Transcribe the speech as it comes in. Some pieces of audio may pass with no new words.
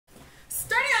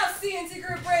CNC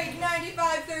Group break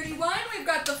 9531. We've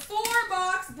got the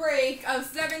 4-box break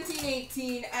of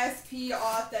 1718 SP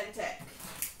Authentic.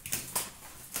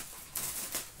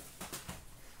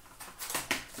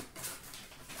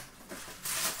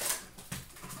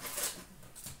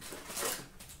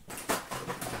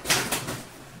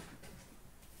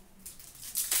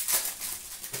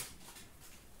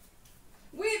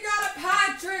 We've got a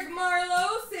Patrick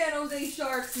Marleau, San Jose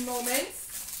Sharks moments.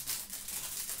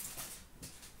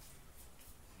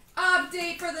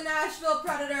 Update for the Nashville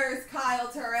Predators, Kyle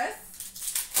Turris.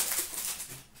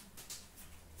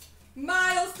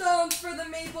 Milestones for the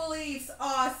Maple Leafs,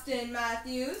 Austin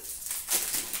Matthews.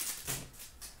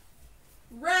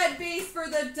 Red base for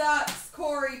the Ducks,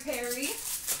 Corey Perry.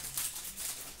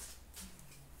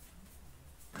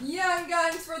 Young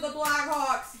Guns for the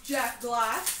Blackhawks, Jeff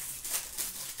Glass.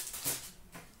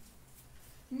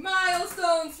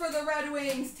 Milestones for the Red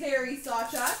Wings, Terry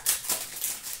Sawchuk.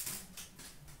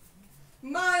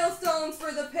 Milestones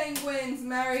for the Penguins,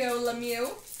 Mario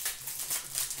Lemieux.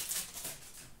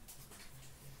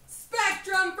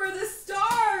 Spectrum for the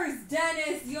Stars,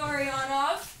 Denis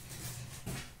Yoryanov.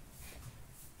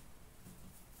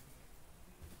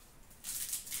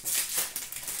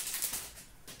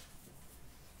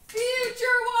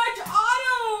 Future Watch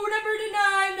Auto, number to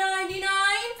 999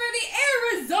 for the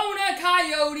Arizona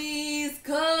Coyotes,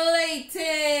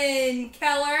 Clayton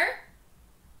Keller.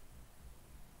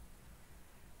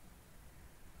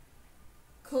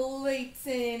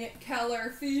 Clayton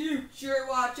Keller, Future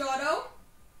Watch Auto.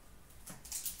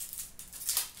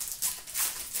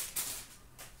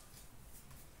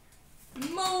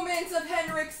 Moments of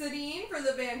Henrik Sedin for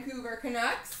the Vancouver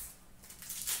Canucks.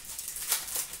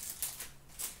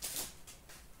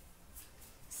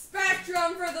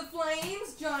 Spectrum for the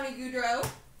Flames, Johnny Gaudreau.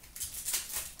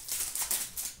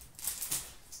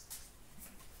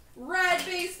 Red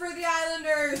base for the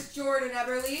Islanders, Jordan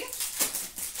Eberle.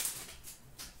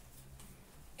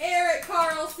 Erik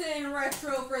Karlsson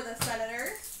retro for the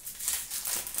Senators.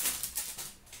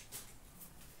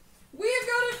 We've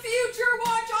got a Future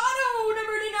Watch Auto,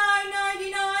 number to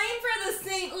 999 for the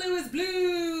St. Louis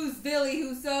Blues, Billy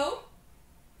Husso.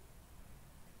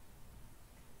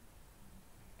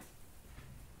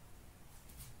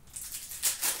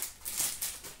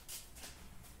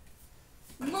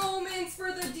 Moments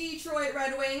for the Detroit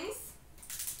Red Wings.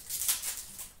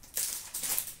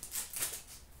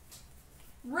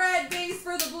 Red base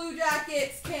for the Blue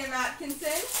Jackets, Cam Atkinson.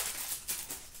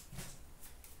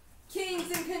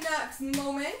 Kings and Canucks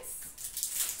moments.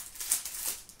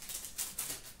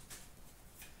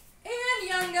 And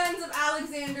Young Guns of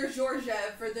Alexander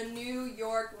Georgiev for the New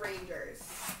York Rangers.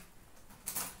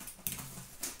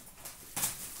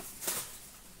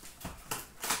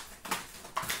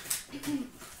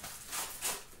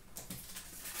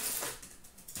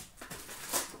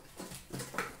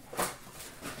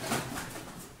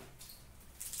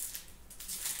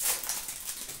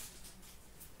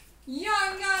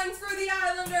 Young Guns for the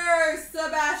Islanders,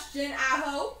 Sebastian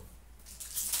Aho.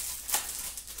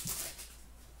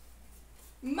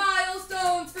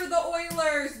 Milestones for the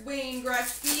Oilers, Wayne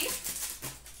Gretzky.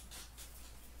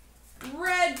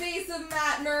 Red base of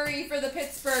Matt Murray for the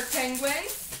Pittsburgh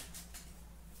Penguins.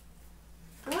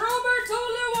 Roberto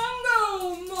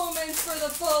Luongo, moments for the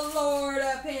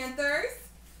Florida Panthers.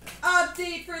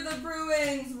 Update for the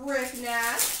Bruins, Rick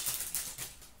Nash.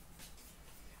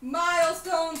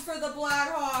 Milestones for the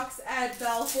Blackhawks, Ed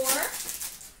Belfour.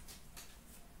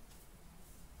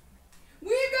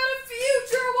 We've got a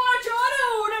Future Watch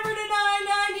Auto, number to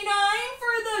 999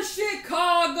 for the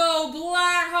Chicago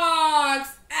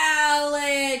Blackhawks,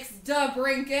 Alex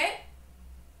DeBrincat.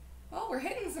 Well, we're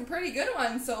hitting some pretty good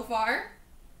ones so far.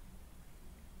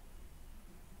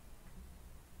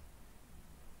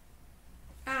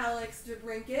 Alex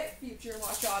DeBrincat, Future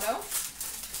Watch Auto.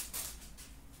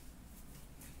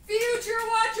 Future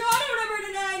Watch Auto, number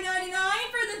to 999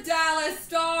 for the Dallas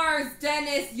Stars,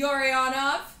 Denis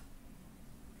Yoryanov.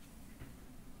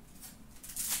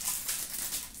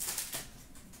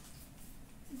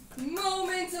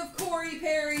 Moments of Corey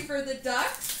Perry for the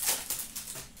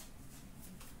Ducks.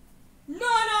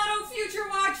 Non-auto Future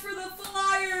Watch for the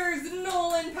Flyers,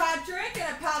 Nolan Patrick,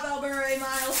 and a Pavel Bure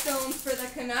milestones for the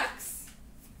Canucks.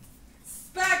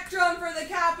 Spectrum for the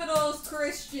Capitals,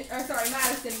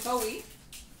 Madison Bowie.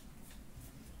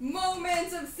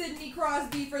 Moments of Sidney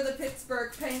Crosby for the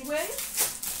Pittsburgh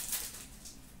Penguins.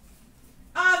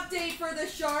 Update for the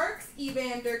Sharks,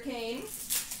 Evander Kane.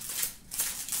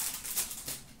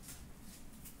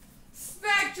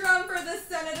 Spectrum for the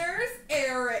Senators,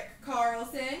 Erik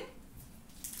Karlsson.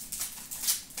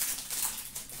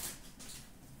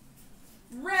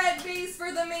 Red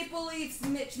for the Maple Leafs,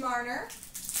 Mitch Marner.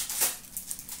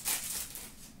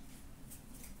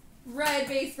 Red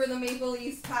base for the Maple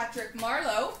Leafs, Patrick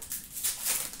Marleau.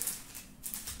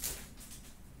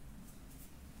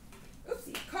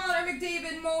 Oopsie. Connor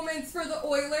McDavid moments for the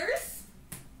Oilers.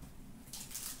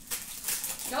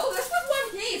 No, this was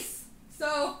one case.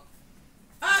 So,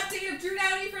 update of Drew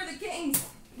Doughty for the Kings.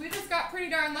 We just got pretty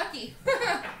darn lucky.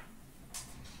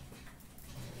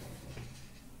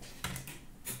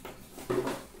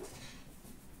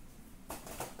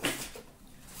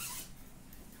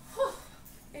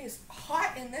 It is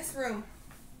hot in this room.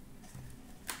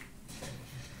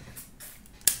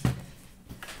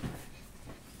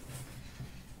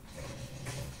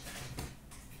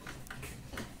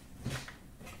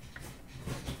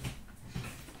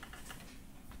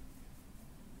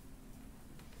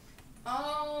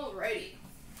 Alrighty.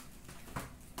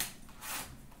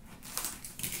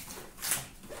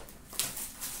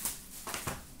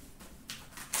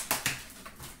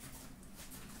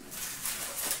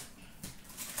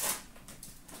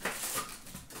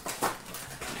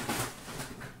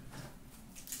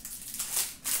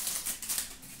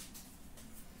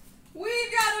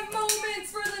 We've got a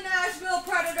moments for the Nashville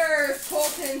Predators,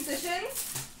 Colton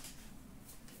Sissons.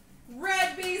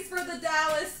 Red base for the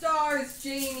Dallas Stars,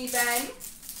 Jamie Benn.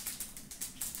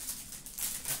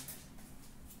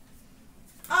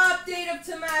 Update of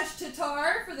Tomas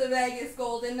Tatar for the Vegas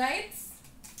Golden Knights.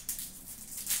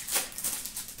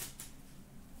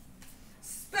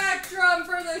 Spectrum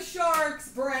for the Sharks,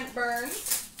 Brent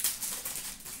Burns.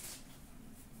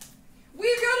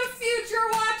 We've got a Future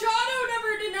Watch Auto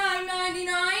number to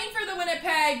 999 for the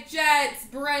Winnipeg Jets,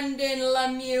 Brendan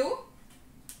Lemieux.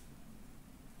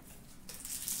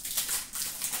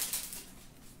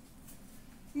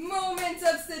 Moments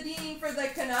of Sedin for the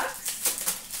Canucks.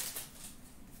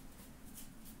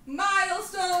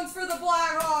 Milestones for the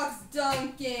Blackhawks,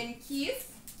 Duncan Keith.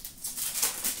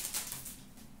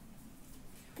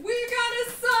 We've got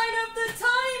a sign of the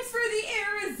times for the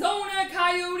Arizona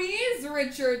Coyotes,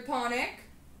 Richard Panik.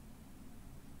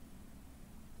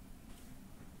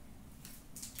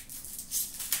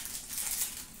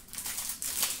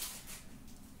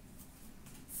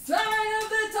 Sign of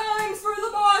the times for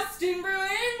the Boston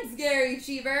Bruins, Gary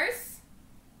Cheevers.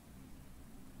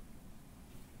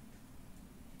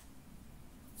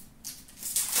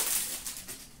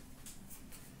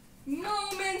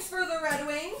 Moments for the Red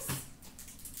Wings.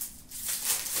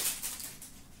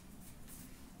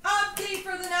 Update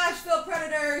for the Nashville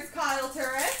Predators, Kyle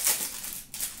Turris.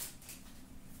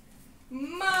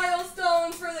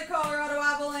 Milestones for the Colorado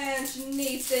Avalanche,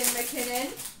 Nathan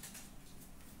McKinnon.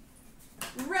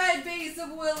 Red base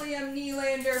of William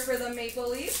Nylander for the Maple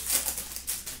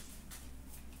Leafs.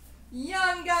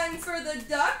 Young Guns for the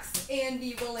Ducks,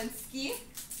 Andy Walensky.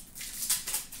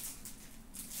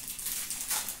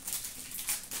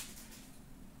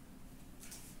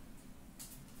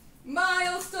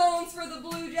 Milestones for the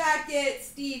Blue Jackets,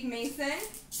 Steve Mason.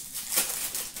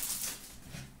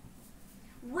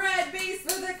 Red base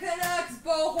for the Canucks,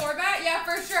 Bo Horvat. Yeah,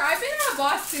 for sure. I've been on a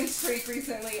Boston streak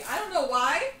recently. I don't know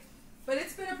why, but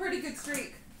it's been a pretty good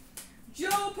streak.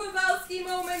 Joe Pavelski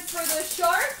moments for the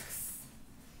Sharks.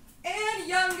 And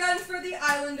Young Guns for the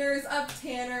Islanders of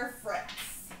Tanner Fritz.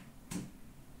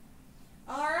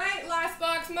 Alright, last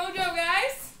box mojo,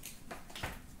 guys.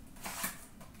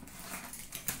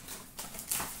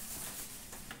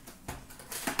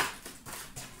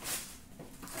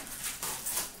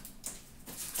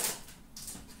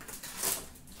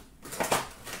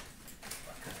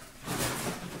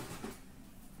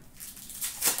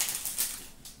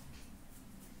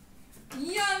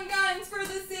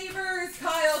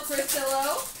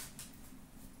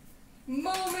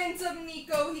 Moments of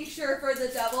Nico Hischier for the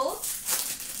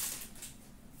Devils.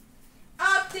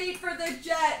 Update for the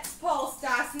Jets, Paul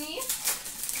Stastny.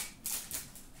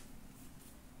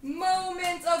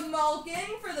 Moments of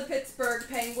Malkin for the Pittsburgh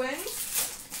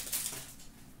Penguins.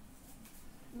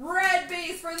 Red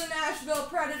base for the Nashville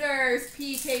Predators,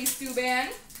 PK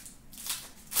Subban.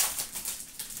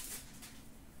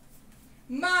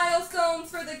 Milestones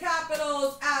for the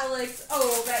Capitals, Alex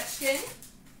Ovechkin.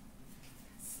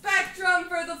 Spectrum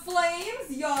for the Flames,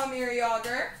 Jaromir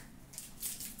Jagr.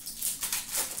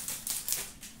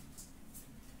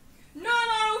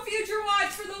 Non-auto Future Watch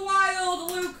for the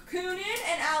Wild, Luke Kunin,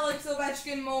 and Alex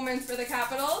Ovechkin moments for the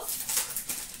Capitals.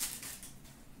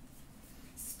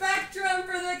 Spectrum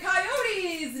for the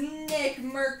Coyotes, Nick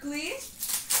Merkley.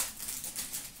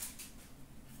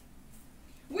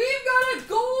 We've got a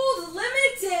gold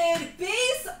limited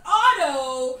base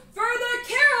auto for the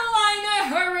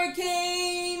Carolina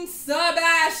Hurricanes,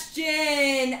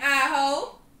 Sebastian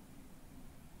Aho.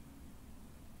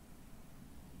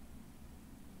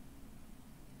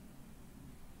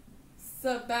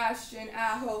 Sebastian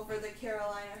Aho for the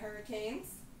Carolina Hurricanes.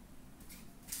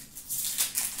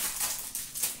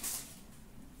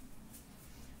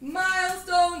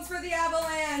 Milestones for the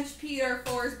Avalanche, Peter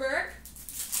Forsberg.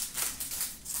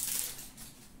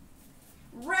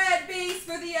 Red base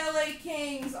for the LA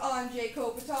Kings, Anze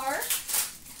Kopitar.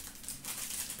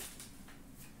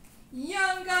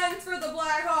 Young Guns for the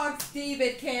Blackhawks,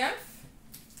 David Kampf.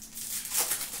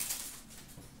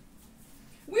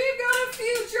 We've got a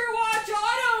Future Watch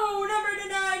Auto, number to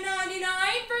 999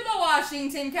 for the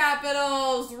Washington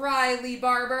Capitals, Riley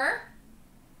Barber.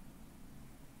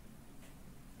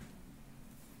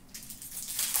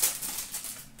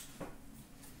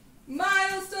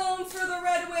 Milestones for the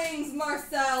Red Wings,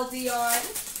 Marcel Dion.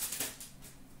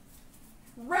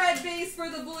 Red base for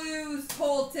the Blues,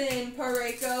 Colton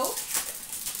Parayko.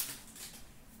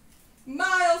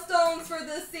 Milestones for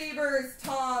the Sabres,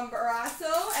 Tom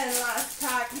Barrasso. And last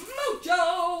pack,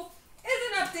 Mojo,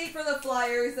 is an update for the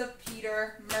Flyers of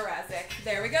Peter Mrazek.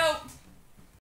 There we go.